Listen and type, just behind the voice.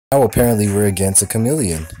Now apparently we're against a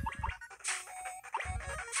chameleon.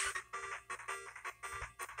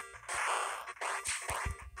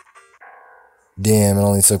 Damn, it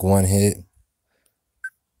only took one hit.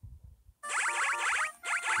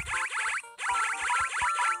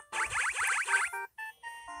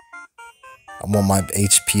 I want my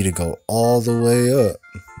HP to go all the way up.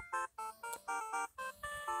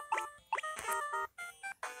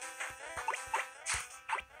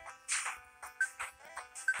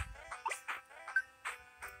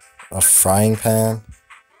 A frying pan?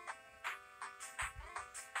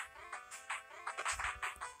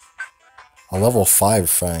 A level 5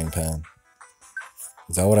 frying pan.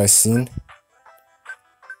 Is that what I seen?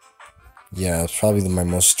 Yeah, it's probably my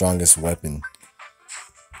most strongest weapon.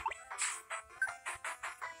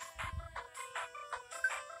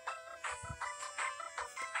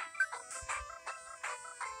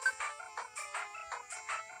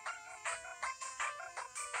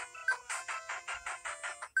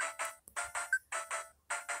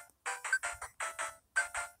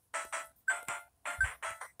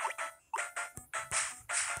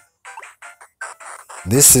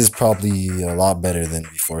 This is probably a lot better than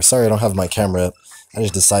before. Sorry, I don't have my camera up. I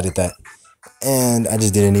just decided that. And I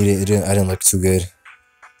just didn't need it. I didn't look too good.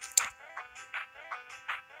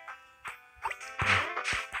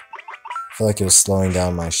 I feel like it was slowing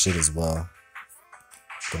down my shit as well.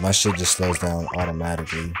 But my shit just slows down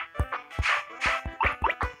automatically.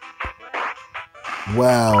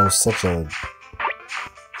 Wow, such a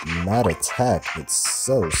mad attack. It's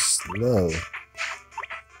so slow.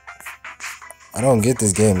 I don't get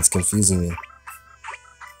this game. It's confusing me. Of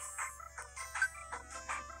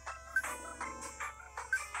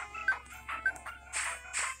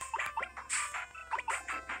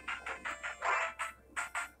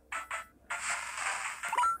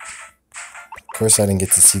course, I didn't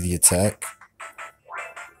get to see the attack.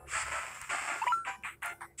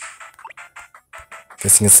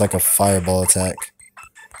 Guessing it's like a fireball attack.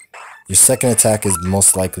 Your second attack is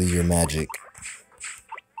most likely your magic.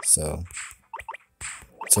 So,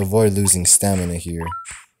 to avoid losing stamina here,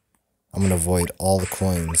 I'm gonna avoid all the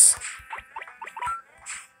coins.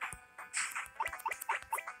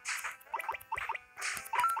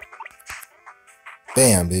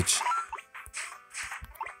 Bam, bitch.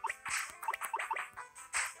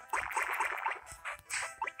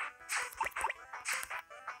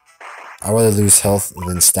 I'd rather lose health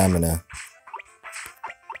than stamina.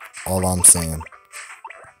 All I'm saying.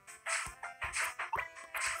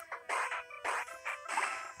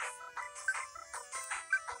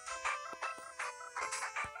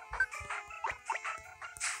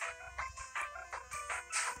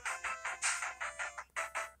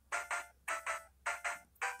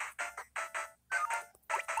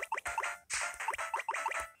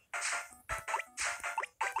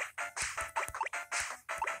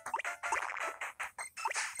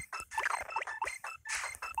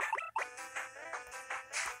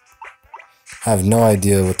 I have no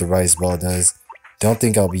idea what the rice ball does. Don't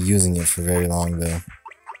think I'll be using it for very long though.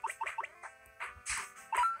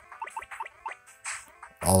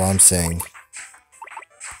 All I'm saying.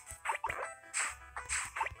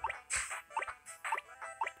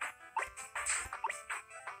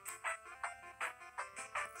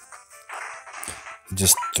 It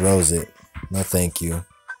just throws it. No thank you.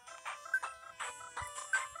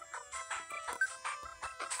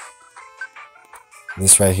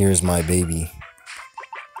 This right here is my baby.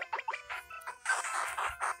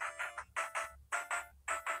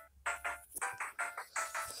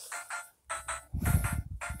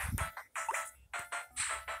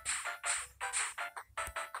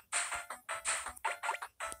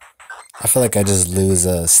 I feel like I just lose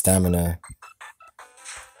stamina.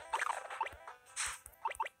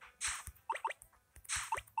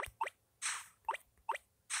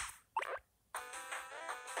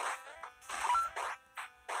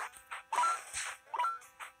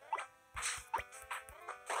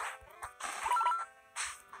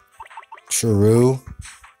 True.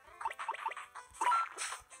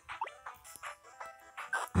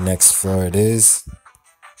 Next floor it is.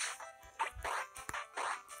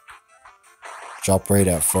 Drop rate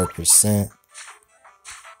at 4%.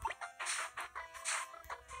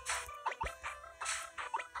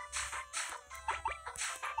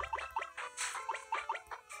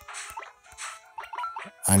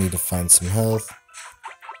 I need to find some health.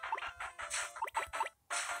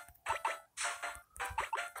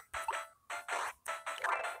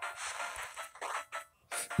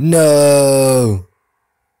 No!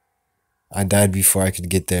 I died before I could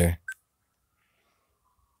get there.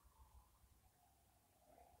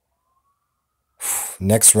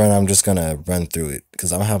 Next run, I'm just gonna run through it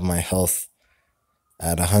because I have my health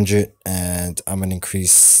at 100, and I'm gonna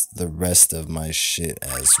increase the rest of my shit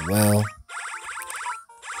as well.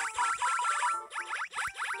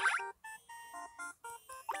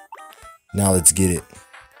 Now let's get it.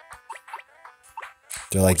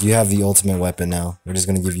 They're like, you have the ultimate weapon now. We're just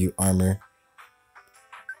gonna give you armor.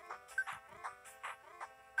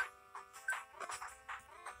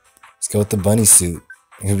 Let's go with the bunny suit.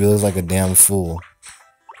 He looks like a damn fool.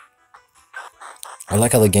 I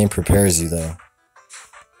like how the game prepares you though.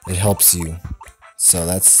 It helps you. So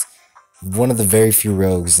that's one of the very few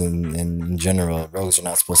rogues in general. Rogues are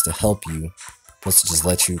not supposed to help you. Supposed to just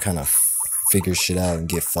let you kind of figure shit out and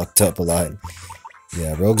get fucked up a lot.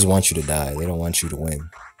 Yeah, rogues want you to die. They don't want you to win.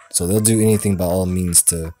 So they'll do anything by all means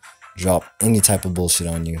to drop any type of bullshit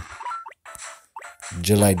on you.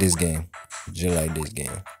 Just like this game. Just like this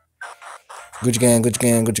game. Gucci gang, Gucci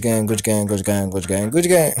gang, Gucci gang, Gucci gang, Gucci gang, Gucci gang, Gucci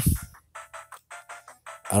gang.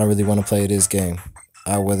 I don't really want to play this game.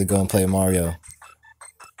 I'd rather go and play Mario.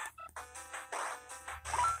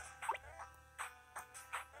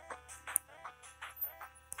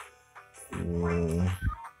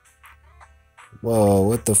 Whoa,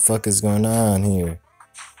 what the fuck is going on here?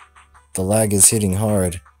 The lag is hitting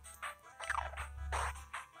hard.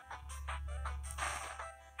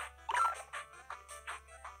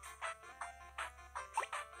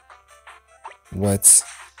 What?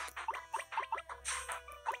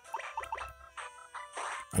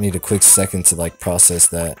 I need a quick second to like process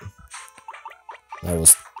that. That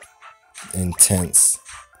was intense.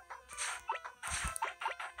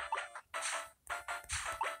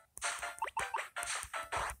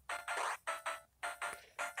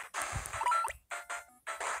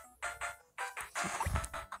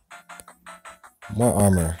 More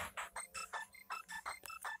armor.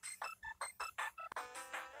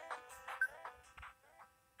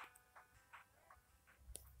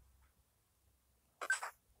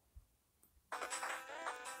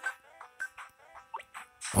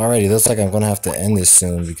 Alrighty, looks like I'm gonna have to end this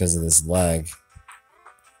soon because of this lag.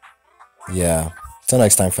 Yeah. Till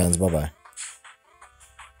next time, friends. Bye-bye.